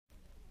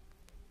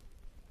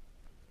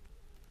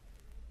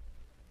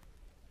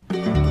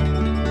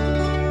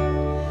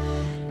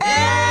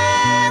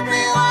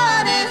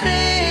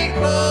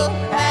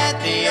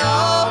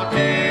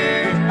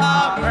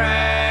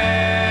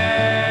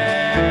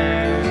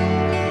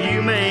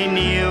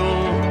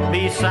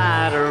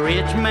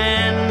rich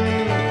man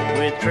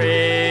with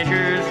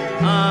treasures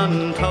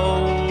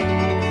untold.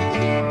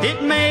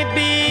 It may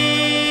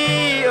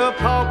be a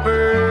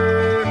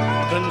pauper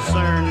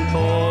concerned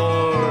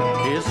for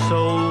his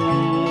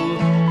soul.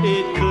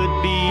 It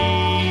could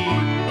be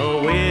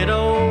a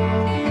widow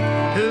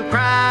who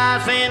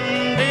cries in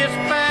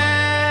despair.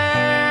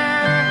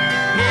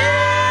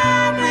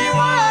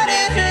 Everyone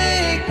is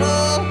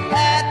equal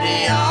at the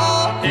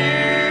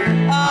altar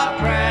of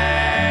prayer.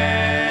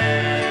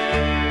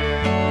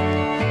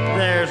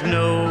 There's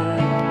no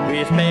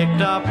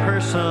respect of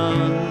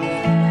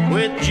persons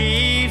with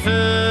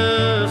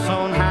Jesus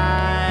on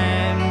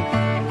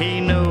high. He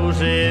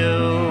knows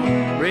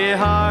every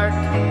heart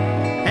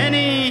and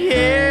he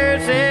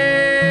hears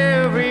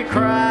every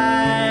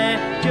cry.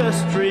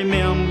 Just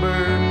remember,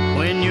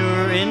 when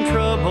you're in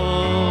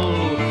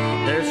trouble,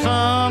 there's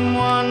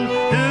someone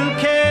who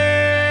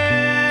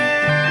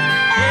cares.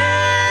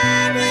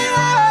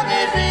 Everyone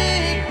is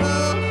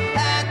equal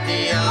at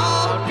the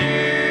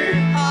altar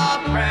of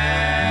prayer.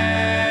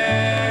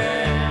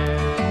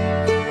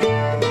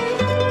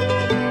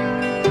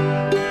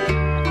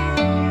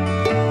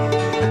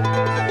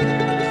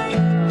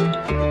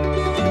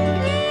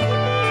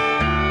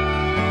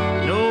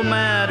 No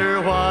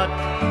matter what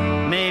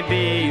may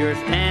be your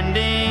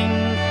standing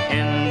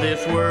in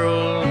this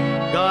world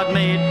God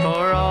made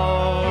for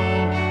all,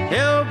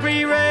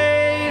 every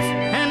race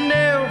and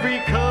every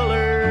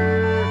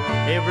color,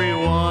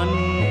 everyone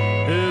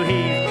who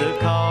heeds the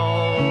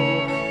call,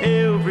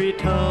 every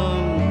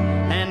tongue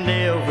and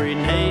every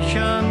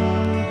nation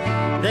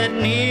that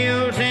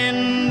kneels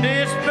in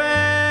despair.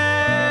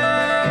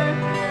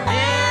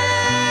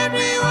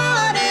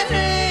 Everyone is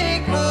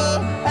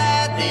equal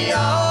at the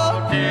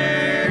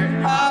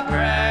altar of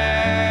prayer.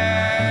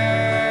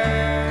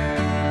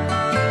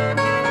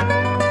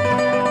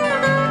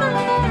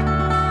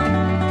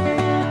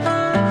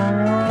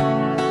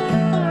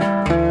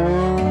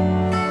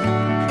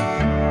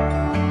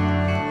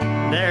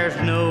 There's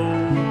no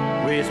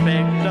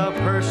respect of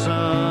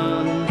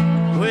person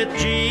with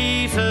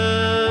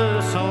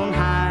Jesus on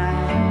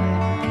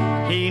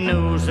high. He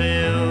knows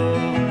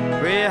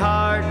every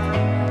heart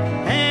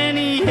and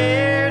he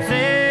hears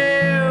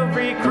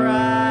every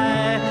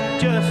cry.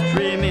 Just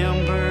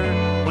remember,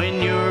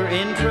 when you're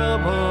in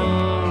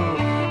trouble,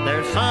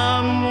 there's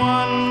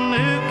someone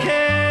who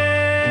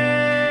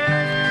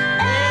cares.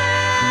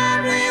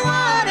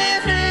 Everyone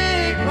is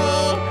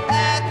equal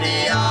at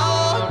the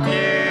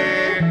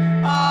altar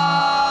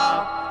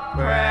of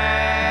prayer.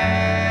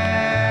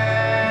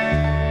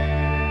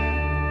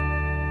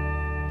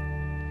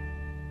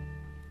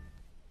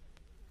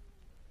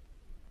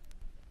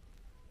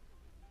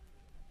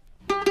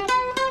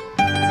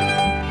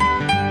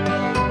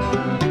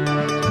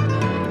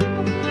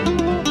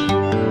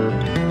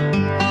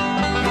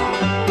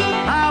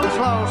 I was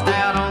lost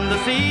out on the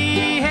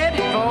sea,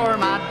 headed for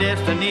my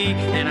destiny,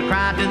 and I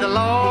cried to the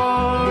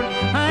Lord,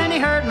 and he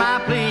heard my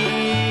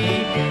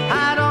plea.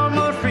 I'd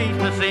almost reached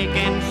the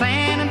sinking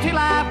sand until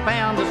I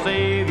found the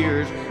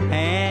Savior's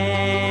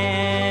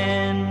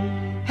hand.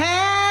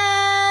 Hallelujah,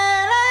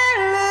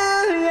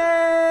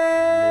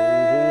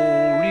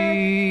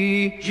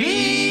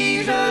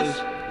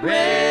 Jesus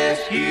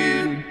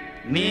rescued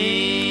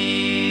me.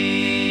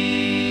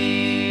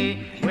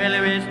 Well, he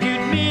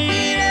rescued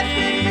me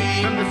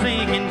from the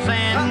sinking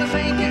sand,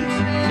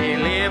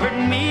 delivered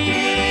me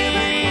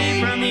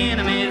from the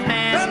enemy's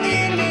hand.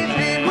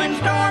 When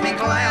stormy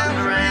clouds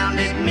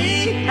surrounded me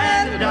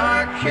and the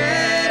dark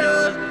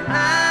shadows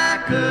I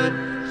could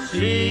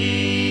see.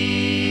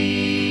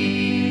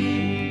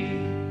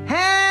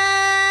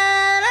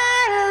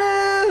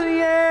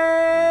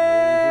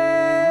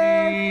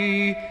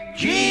 Hallelujah,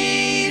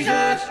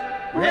 Jesus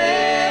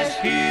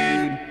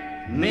rescued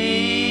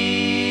me.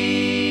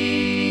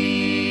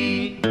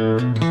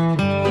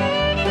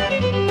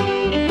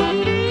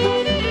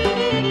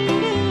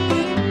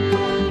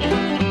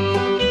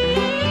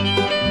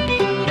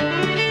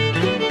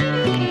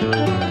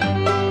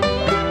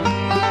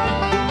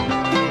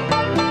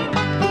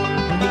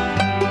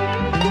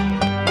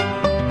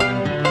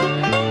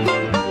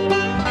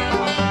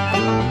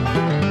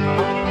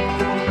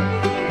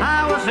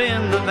 I was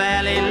in the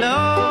valley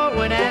low,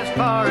 went as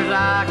far as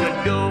I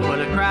could go, but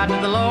I cried to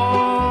the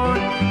Lord,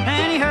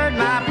 and he heard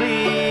my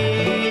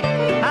plea.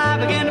 I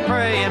began to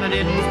pray and I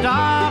didn't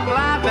stop,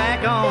 live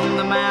back on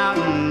the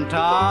mountain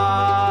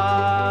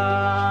top.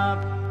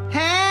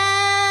 Hallelujah,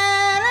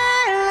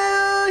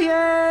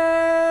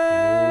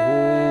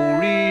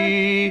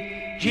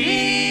 holy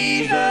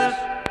Jesus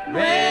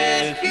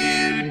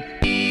rescued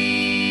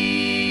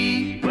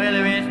me. Well,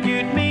 he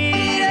rescued me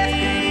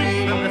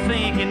from the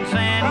sinking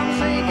sand,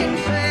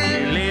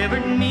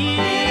 delivered me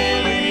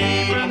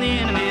from the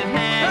enemy's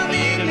hand.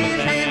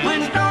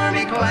 When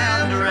stormy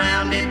clouds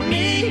surrounded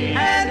me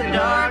and the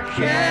dark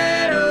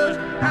shadows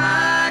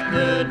I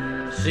could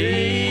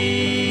see.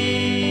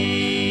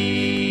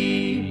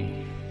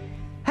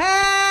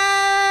 Hallelujah,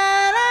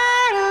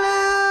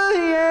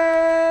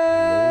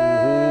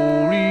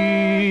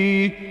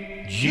 holy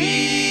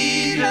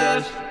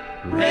Jesus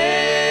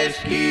rescued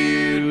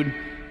rescued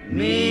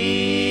me.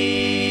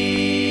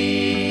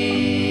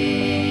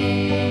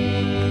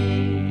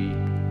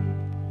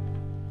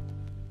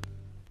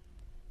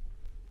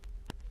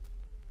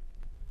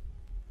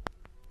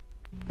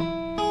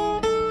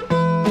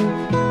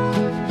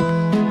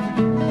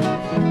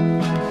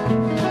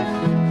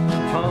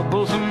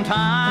 Troublesome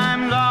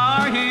times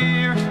are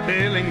here,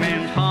 filling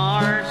men's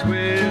hearts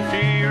with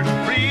fear.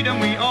 Freedom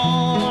we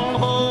all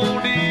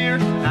hold dear,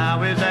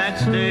 now is at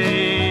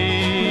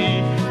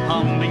stake.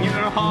 Humbling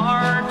your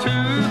heart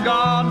to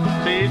God,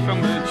 safe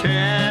from the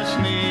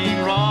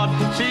chastening rod.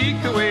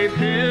 Seek the way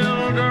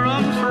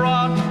pilgrims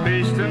trod,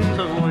 distance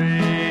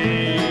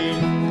away.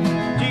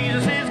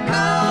 Jesus is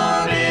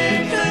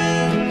coming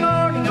soon,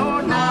 morning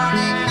or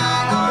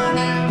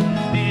night,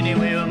 many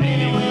will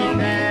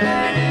meet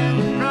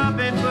and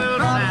trumpets will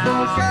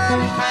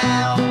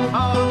sound.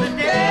 All the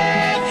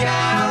dead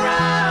shall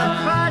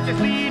rise, righteous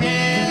feet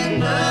in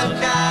the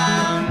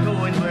sky,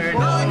 going where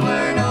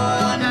no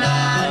one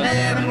died,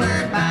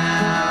 heavenward bound.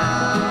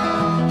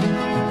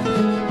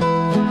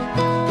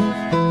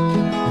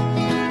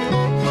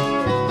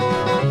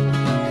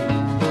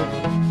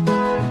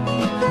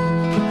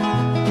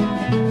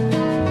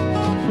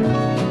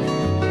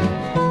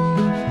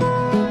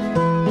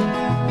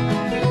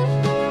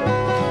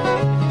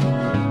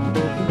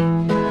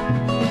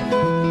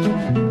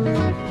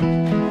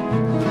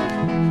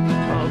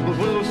 Trouble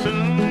will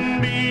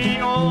soon be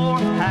o'er,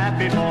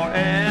 happy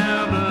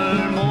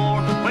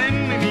forevermore, when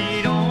we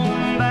meet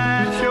on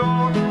that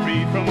shore,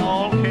 free from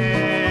all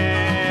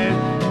care.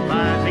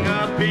 Rising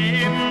up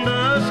in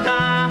the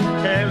sky,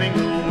 telling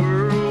the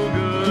world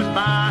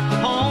goodbye,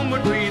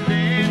 homeward we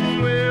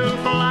then will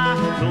fly,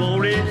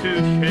 glory to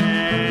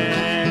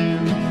share.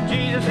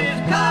 Jesus is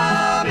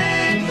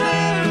coming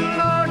soon,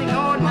 morning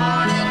or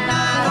night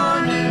or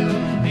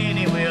noon,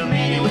 many will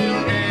meet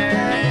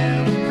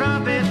and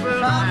trumpets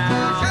will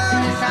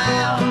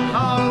sound.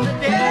 All the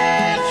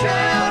dead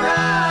shall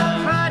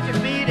rise, righteous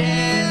feet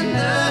in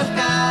the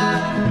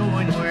sky,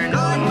 going where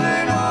no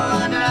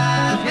one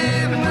dies,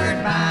 heavenward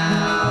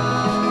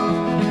bound.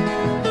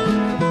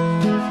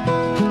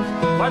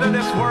 Whether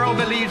this world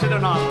believes it or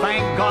not,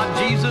 thank God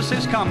Jesus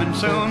is coming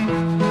soon.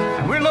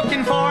 And we're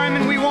looking for him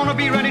and we want to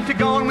be ready to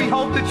go, and we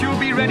hope that you'll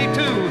be ready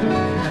too.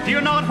 If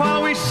you're not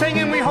while we sing,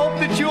 and we hope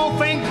that you'll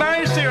think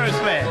very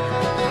seriously.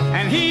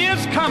 And he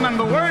is coming,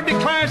 the word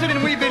declares it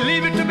and we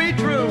believe it to be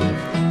true.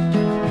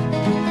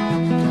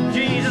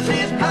 Jesus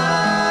is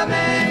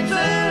coming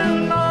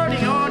soon,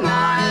 morning or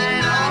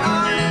night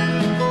or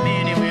noon,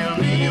 many will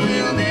meet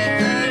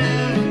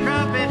there,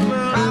 trumpets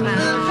will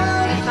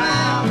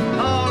sound.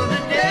 All the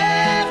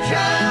dead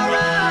shall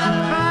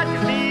rise,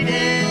 righteous feet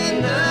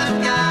in the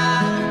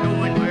sky,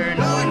 going where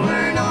no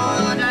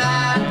one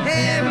died,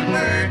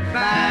 heavenward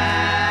bound.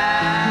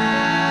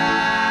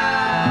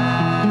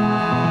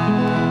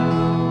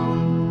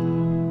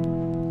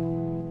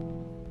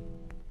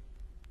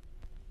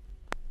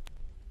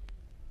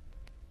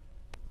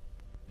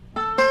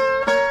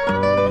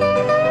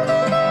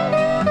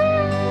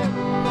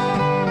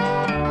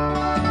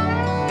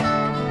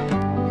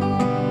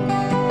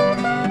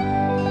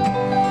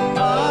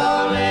 A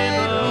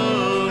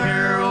little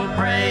girl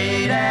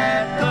prayed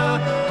at the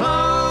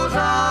close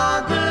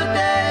of the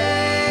day,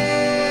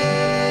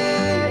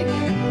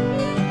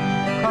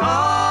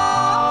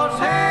 'cause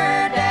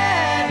her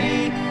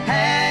daddy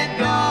had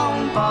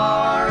gone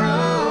far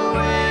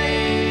away.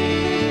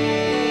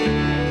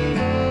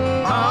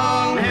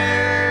 On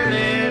her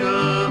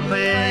little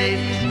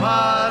face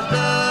was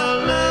the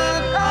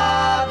look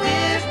of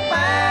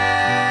despair.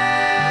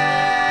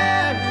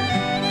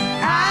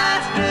 I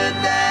stood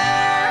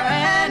there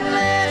and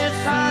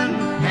listened,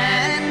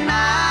 and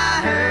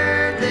I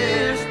heard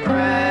this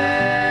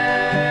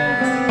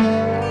prayer.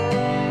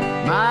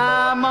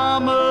 My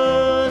mama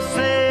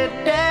said,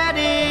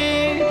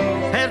 Daddy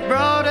has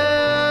brought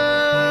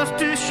us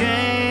to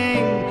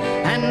shame,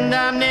 and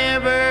I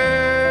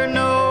never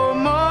no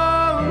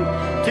more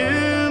to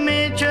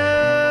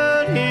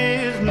mention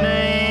his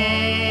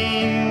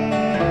name.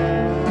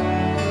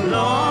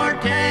 Lord,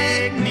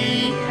 take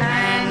me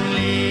and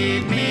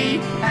lead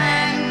me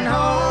and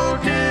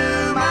hold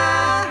to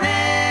my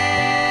hand.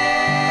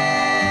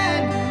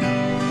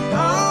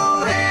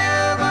 Oh,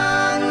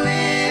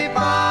 Heavenly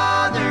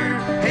Father,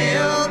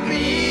 help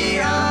me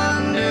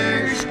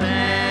understand.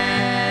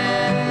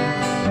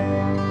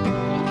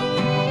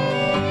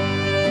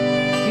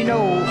 You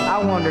know, I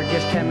wonder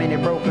just how many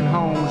broken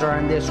homes are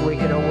in this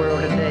wicked old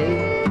world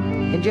today,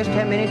 and just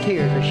how many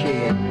tears are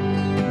shed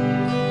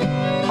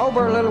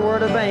over a little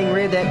word of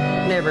anger that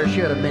never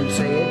should have been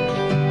said.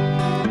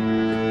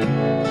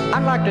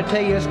 I'd like to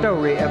tell you a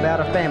story about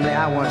a family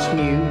I once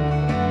knew.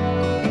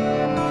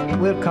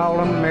 We'll call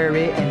them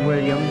Mary and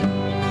William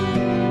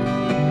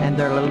and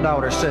their little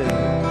daughter Sue.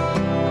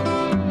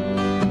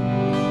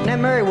 Now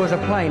Mary was a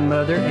plain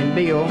mother, and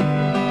Bill,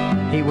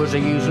 he was a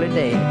usually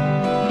dad.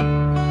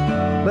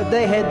 But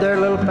they had their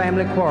little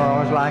family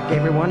quarrels like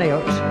everyone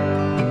else.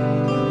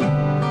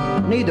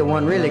 Neither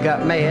one really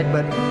got mad,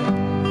 but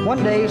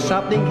one day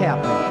something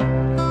happened.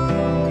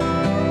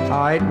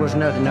 Oh, it was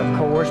nothing, of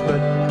course,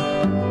 but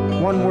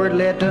one word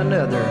led to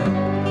another,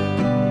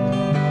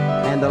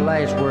 and the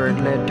last word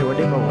led to a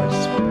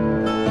divorce.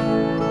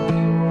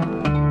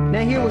 Now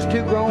here was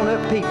two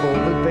grown-up people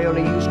who failed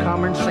to use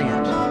common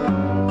sense.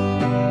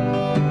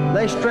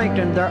 They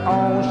strengthened their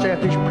own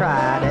selfish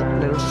pride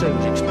at little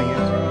Sue's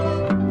expense.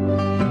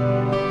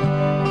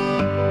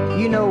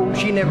 You know,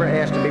 she never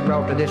asked to be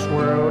brought to this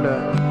world,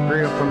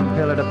 drilled from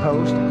pillar to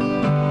post.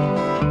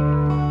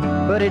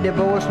 But a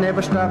divorce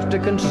never stops to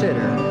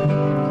consider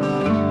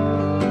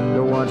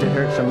the ones it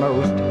hurts the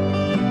most.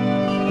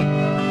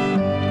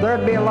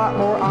 There'd be a lot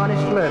more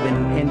honest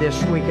loving in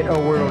this wicked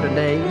old world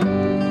today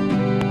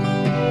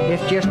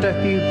if just a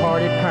few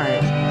parted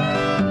parents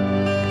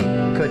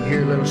could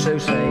hear little Sue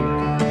say,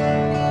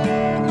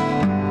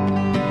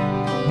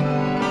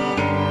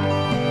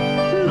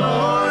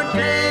 Lord,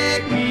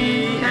 take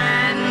me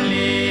and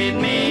lead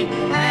me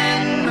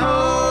and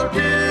hold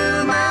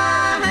to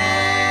my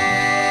hand.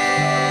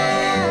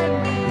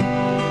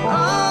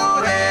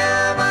 Oh,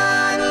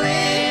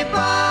 Heavenly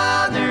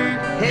Father,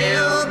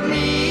 help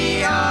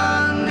me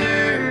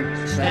understand.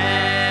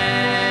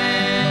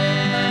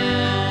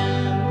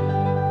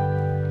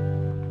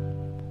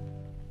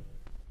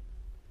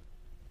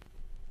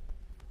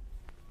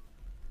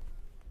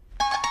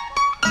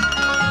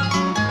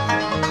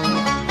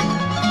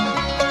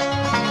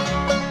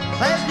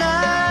 Last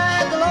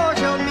night the Lord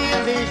showed me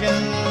a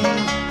vision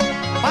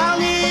while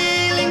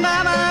kneeling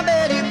by my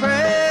bed to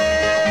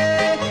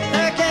pray.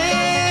 There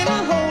came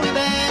a holy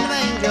band of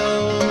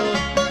angels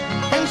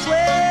and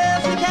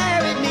swiftly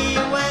carried me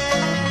away.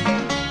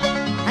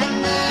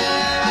 And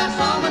there I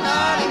saw my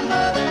darling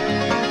mother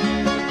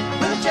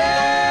with a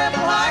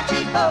cheerful heart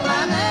she spoke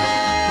my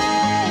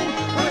name.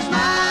 With her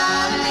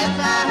smiling lips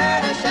I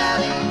heard her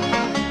shouting,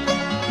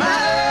 my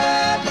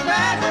earthly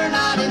cries were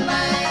not in vain.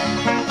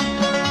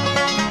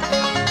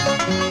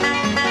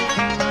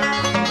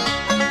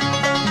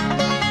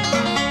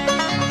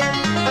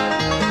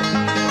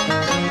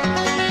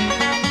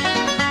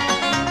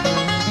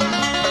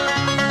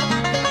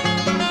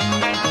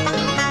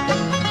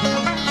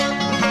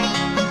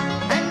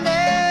 And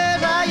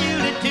as I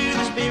yielded to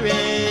the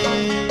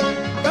Spirit,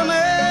 from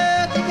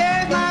earthly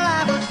cares my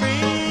life was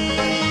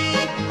free.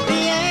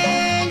 The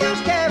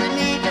angels carried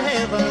me to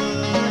heaven.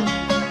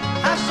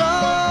 I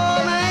saw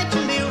a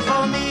mansion built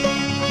for me.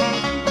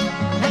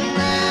 And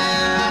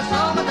there I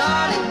saw my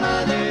darling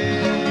mother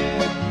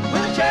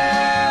with a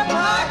cheerful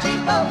heart she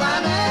spoke my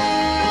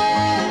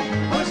name.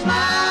 With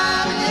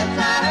smiling lips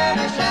I heard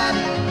her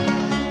shouting,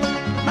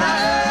 my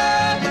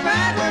earthly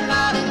cries were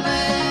not in vain.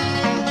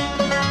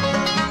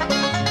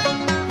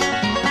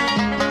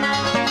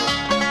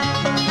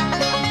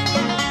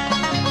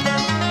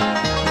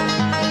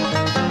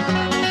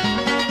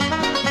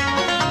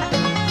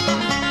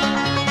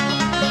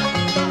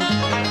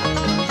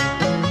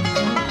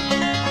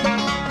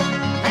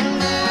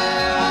 And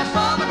there I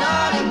saw my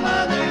darling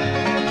mother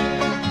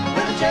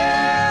with a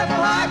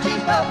cheerful heart she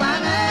spoke my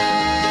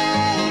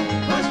name.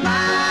 With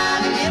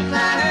smiling lips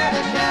I heard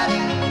her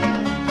shouting,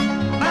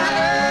 my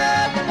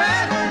earthly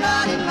prayers were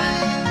not in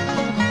vain.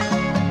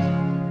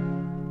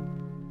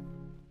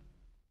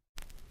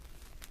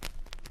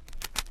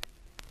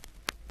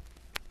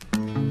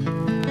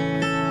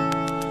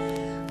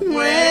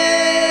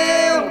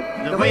 Well,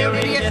 the whale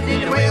did yes,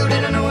 did the whale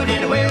did I know it,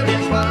 did the whale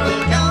did swallow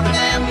Jonah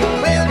down.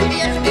 Whale did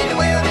yes, did the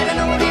whale did I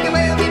know it, did the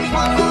whale did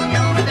swallow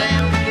Jonah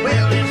down.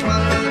 Whale did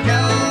swallow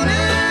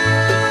Jonah.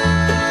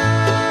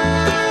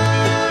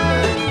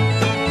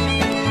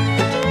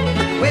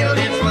 Whale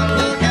did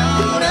swallow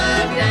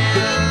Jonah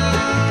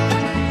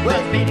down.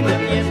 Well, spit him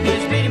up, yes,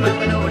 did spit him up,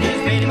 I know it did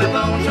spit him up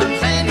on some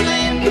sandy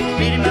land.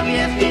 Spit him up,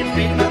 yes, did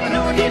spit him up, I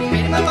know it did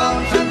spit him up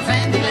on some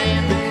sandy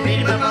land. Spit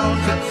him up on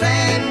some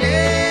sandy.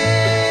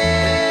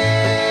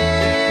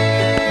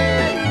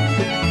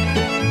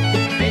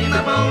 Spit him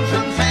up on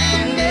some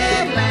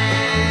sandy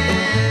land.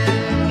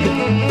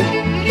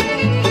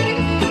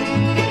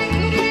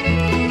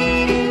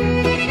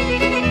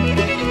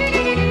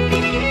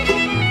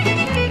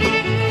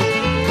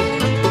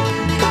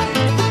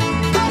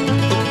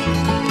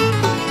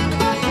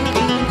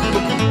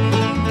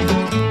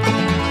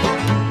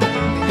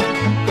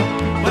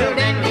 Well,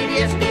 Daniel did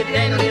yes, did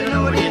Daniel did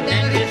know it, did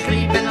Daniel did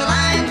sleep in the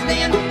lion's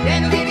den.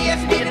 Daniel did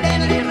yes, did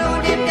Daniel did know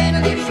it, did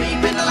Daniel did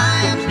sleep in the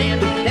lion's den.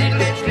 Daniel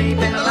did sleep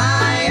in the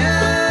lion.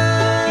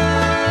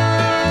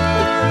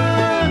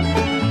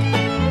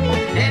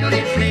 Daniel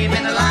did sleep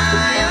in the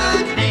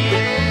lion's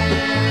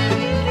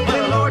den.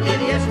 Well, the Lord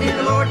did yes, did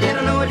the Lord did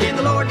I know it, did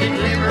the Lord did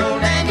deliver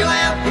old Daniel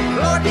out.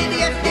 The Lord did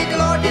yes, did the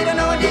Lord did I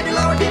know it, did the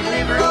Lord did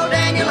deliver old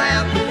Daniel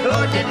out. The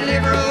Lord did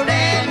deliver old Daniel.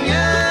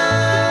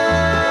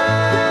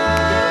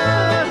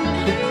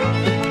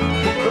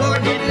 The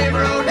Lord did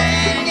deliver old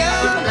Daniel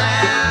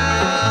out.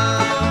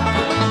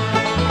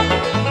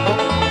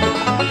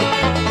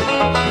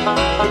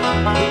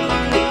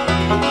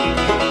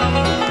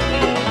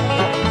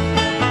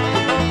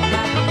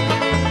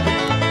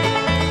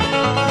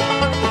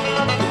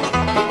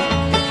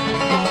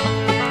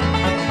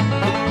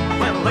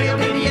 Well, the whale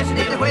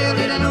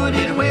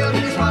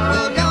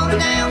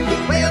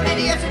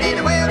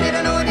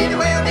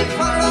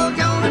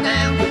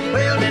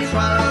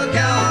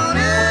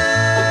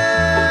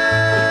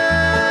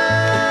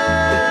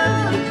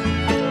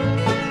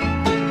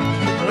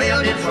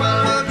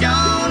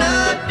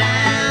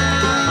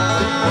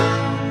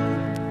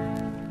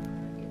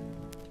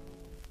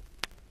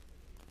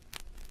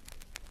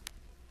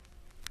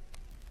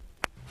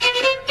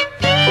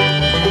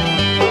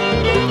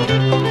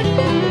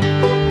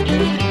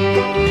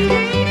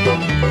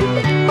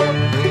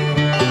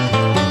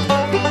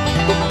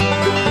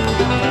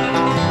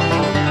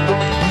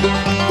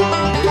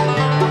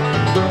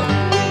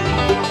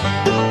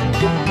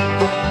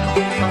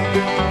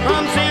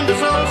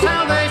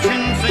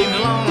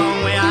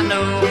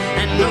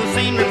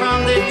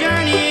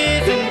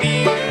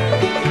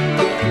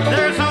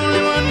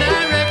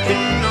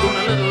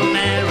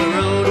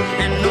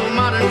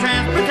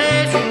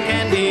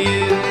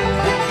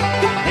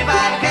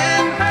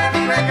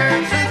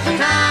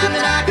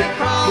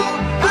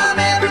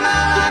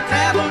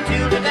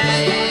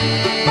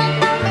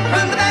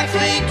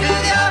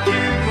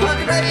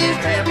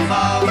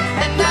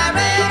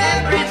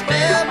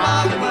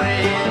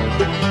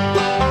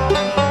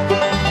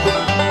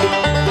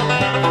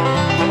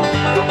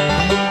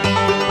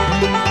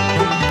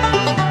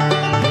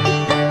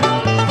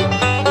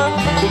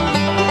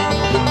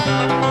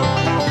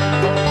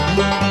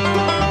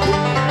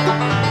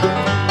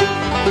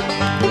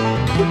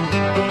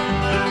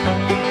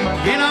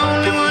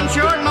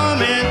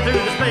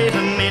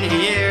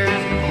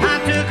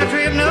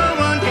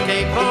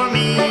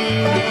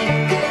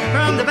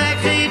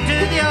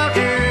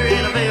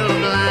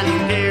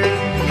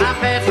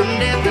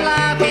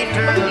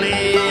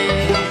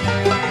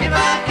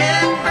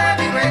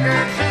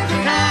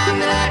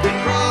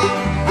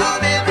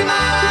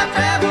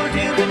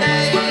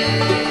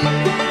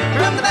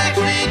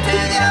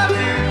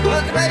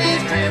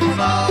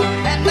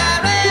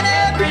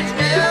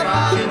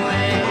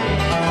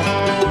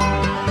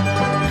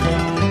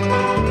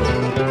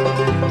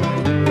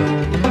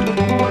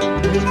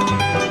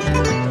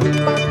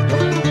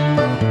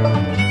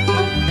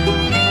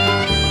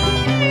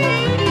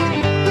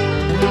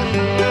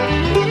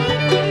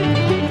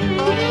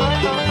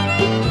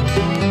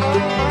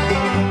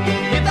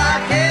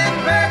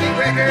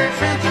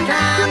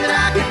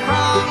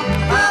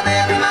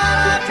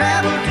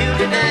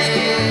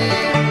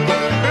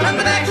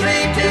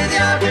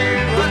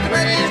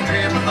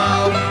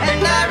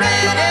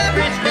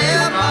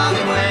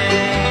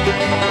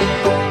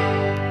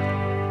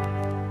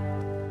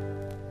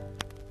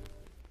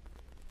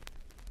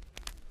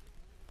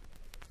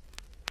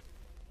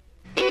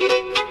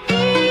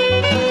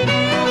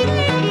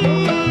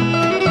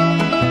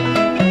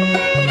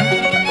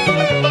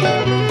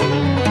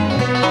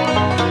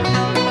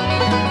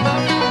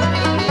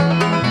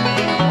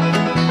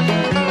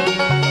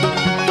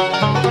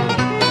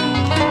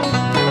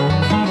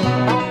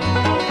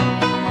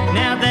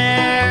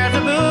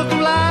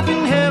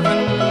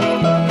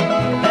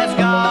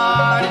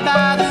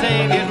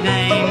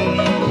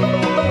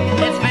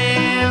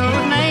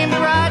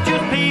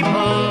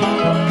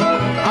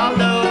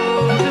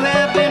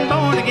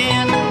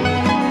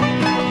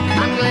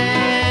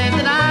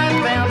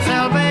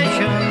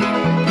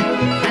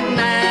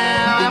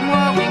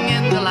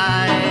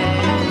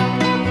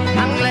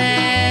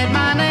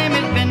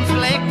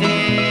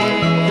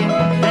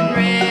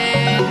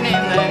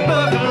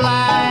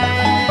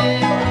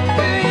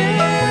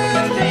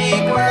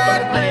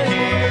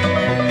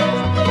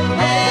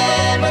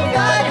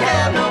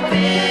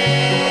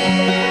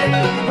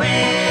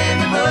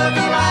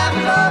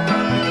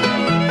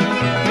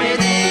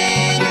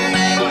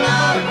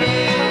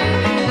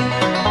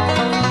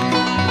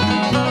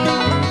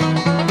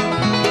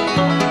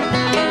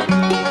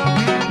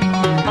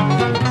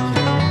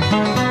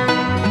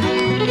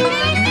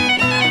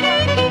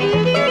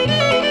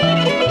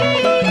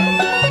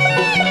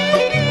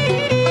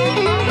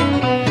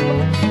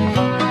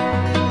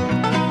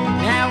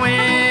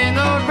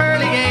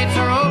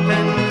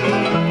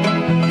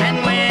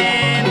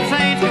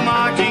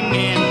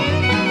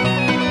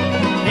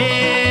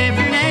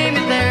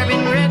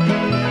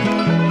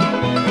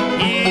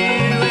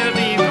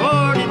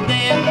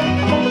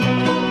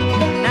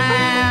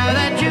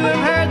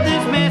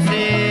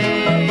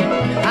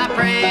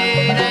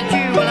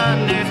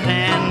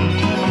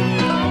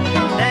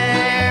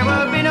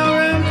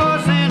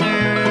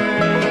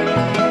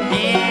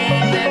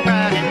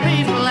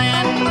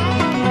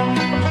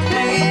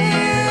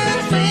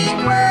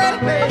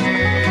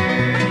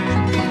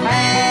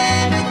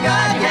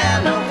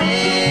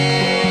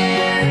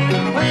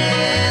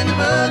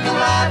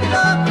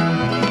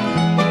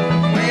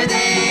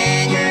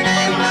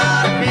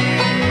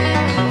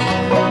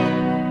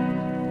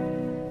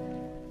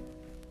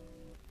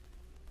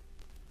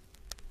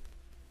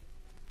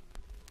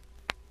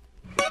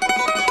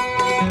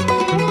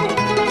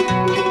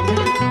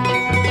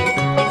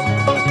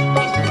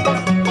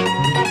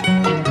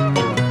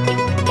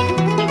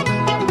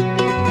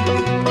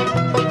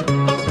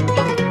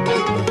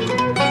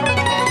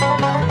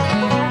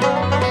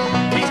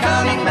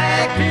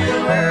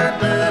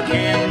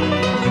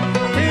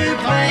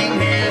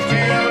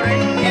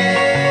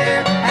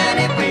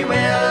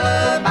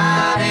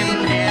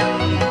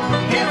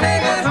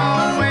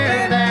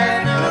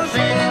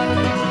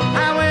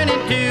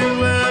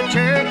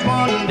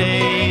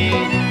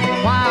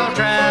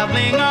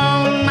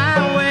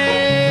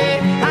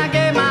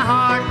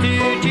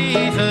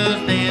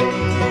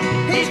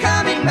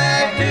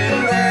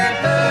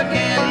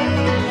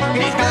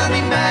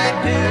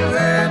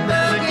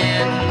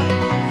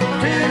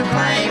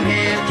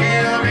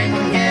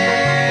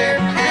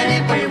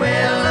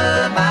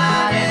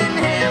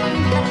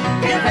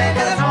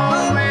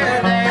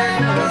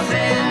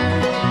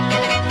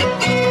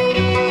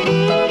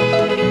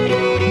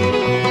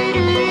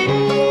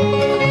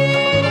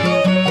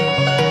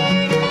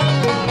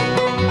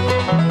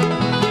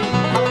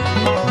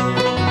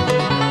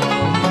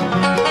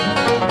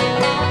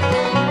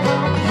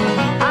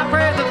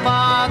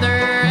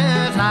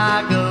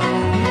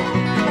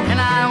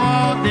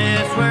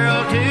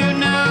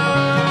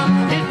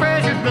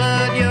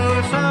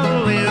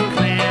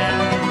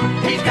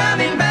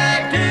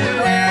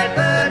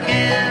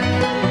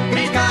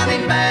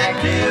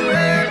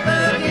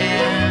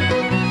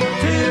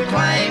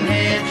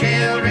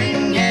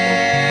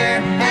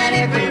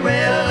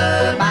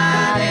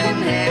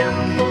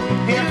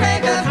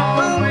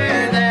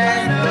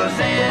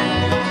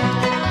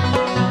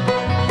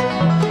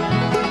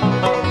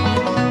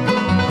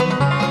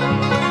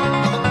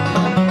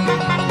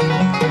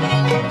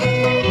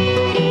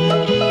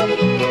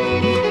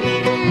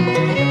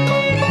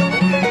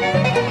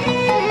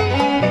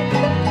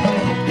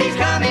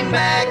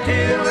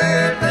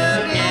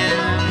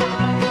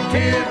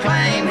to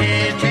claim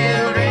his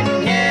children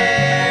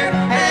here.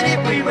 And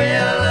if we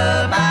will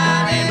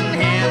abide in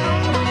him,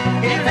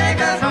 he'll take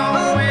us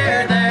home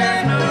where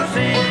there's no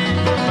sin.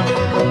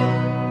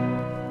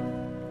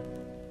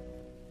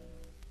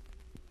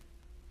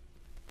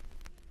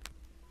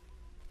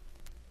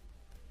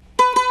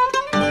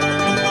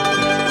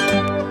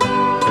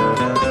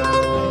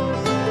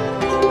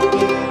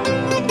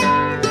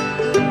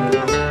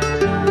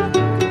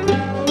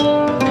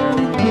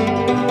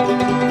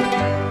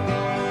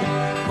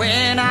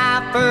 When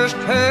I first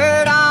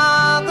heard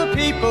of the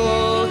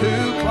people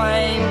who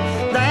claim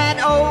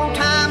that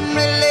old-time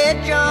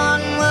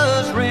religion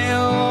was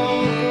real,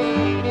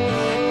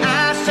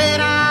 I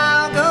said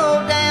I'll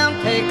go down,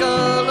 take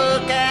a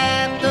look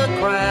at the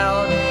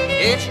crowd.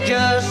 It's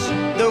just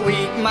the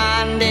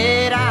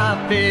weak-minded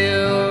I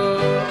feel.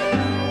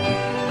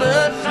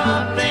 But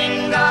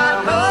something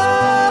got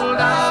hold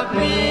of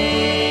me.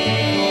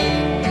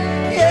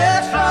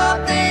 Yes,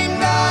 something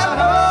got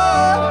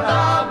hold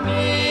of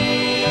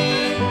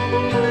me.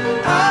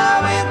 I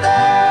went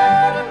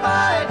there to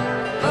fight,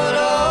 but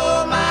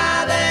oh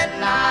my, that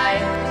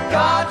night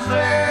God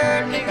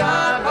certainly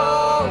got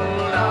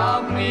hold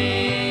of me.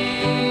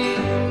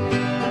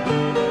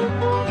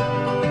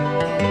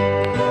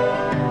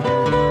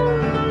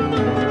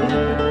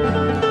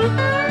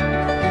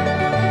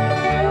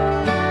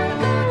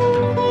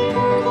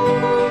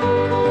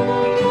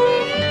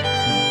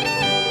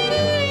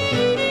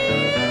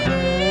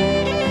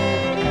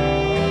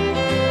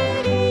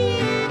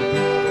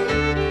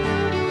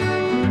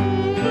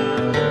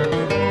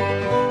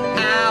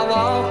 I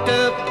walked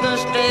up the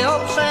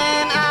steps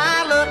and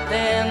I looked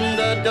in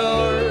the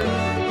door.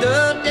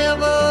 The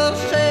devil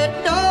said,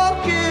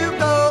 don't you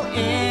go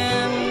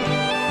in.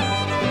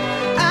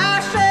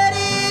 I said,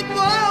 it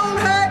won't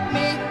hurt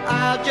me,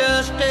 I'll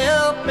just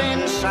step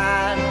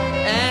inside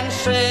and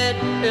sit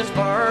as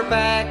far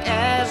back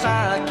as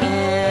I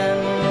can.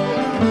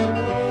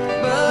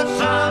 But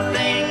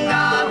something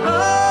got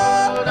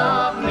hold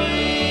of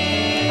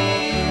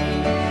me.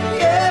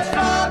 Yes,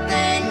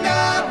 something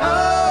got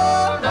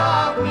hold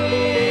of me.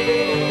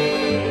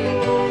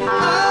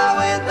 I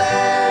went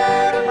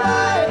there to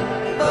fight,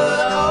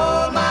 but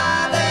oh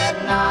my, that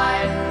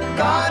night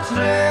God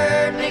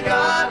certainly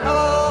got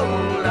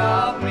hold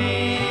of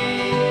me.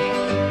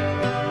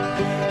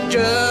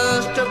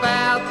 Just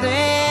about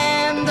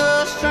then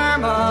the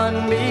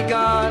sermon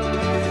begun.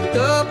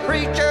 The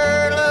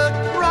preacher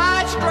looked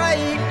right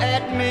straight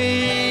at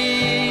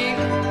me.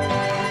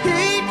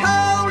 He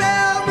told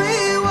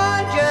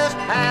everyone just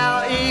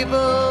how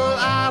evil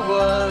I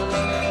was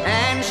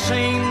and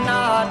seemed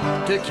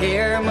not to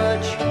care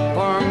much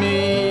for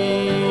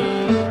me.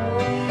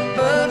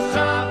 But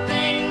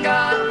something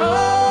got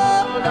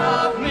hold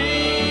of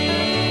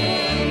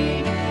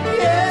me.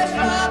 Yes,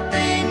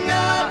 something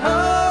got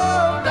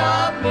hold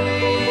of me.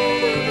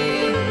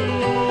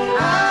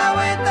 I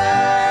went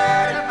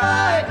there to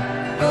fight,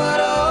 but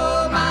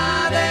oh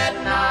my, that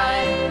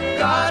night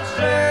God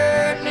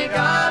certainly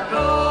got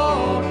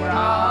hold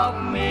of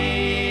me.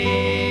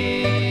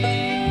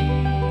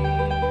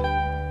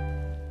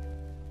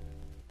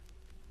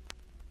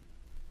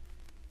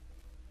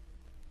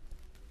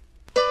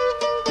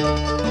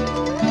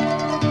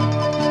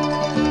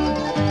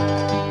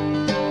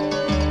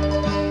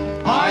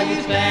 Are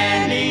you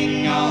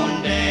standing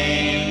on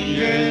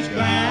dangerous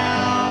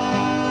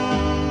ground?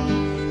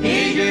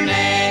 Is your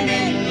name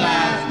in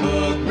life's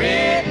book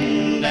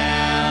written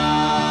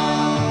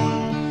down?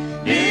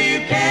 Do you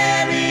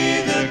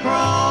carry the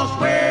cross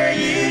where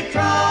you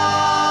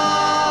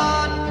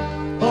trod?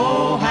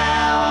 Oh,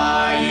 how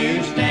are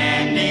you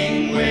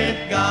standing with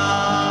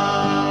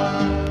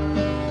God?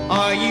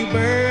 Are you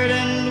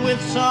burdened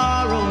with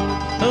sorrow,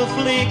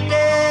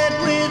 afflicted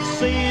with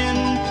sin,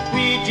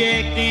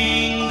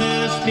 rejecting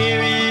the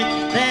spirit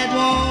that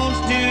wants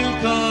to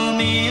come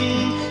in?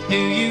 Do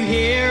you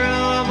hear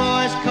a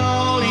voice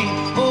calling?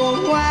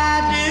 Oh,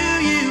 why do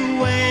you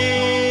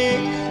wait?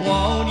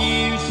 Won't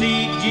you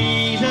seek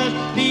Jesus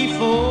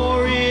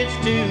before it's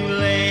too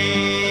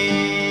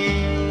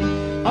late?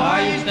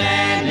 Are you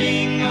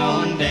standing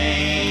on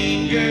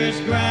dangerous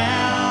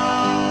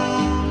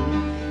ground?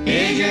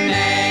 Is your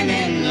name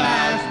in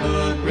life's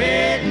book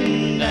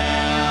written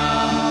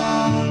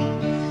down?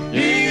 Do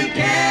you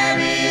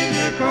carry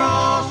the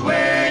cross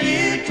where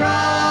you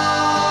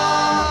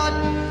trod?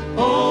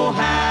 Oh,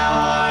 how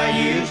are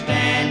you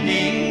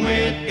standing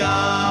with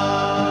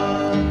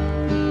God?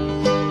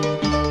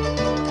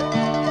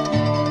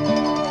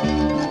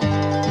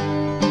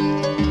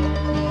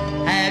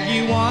 Have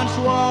you once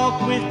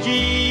walked with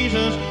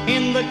Jesus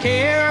in the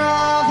care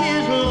of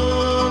his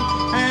love?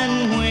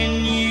 And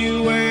when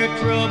you were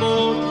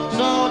troubled,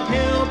 sought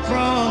help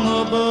from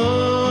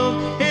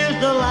above? Is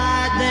the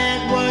light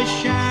that was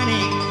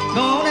shining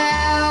gone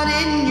out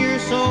in your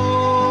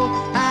soul?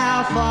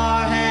 How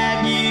far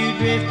have you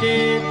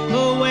drifted?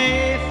 Oh,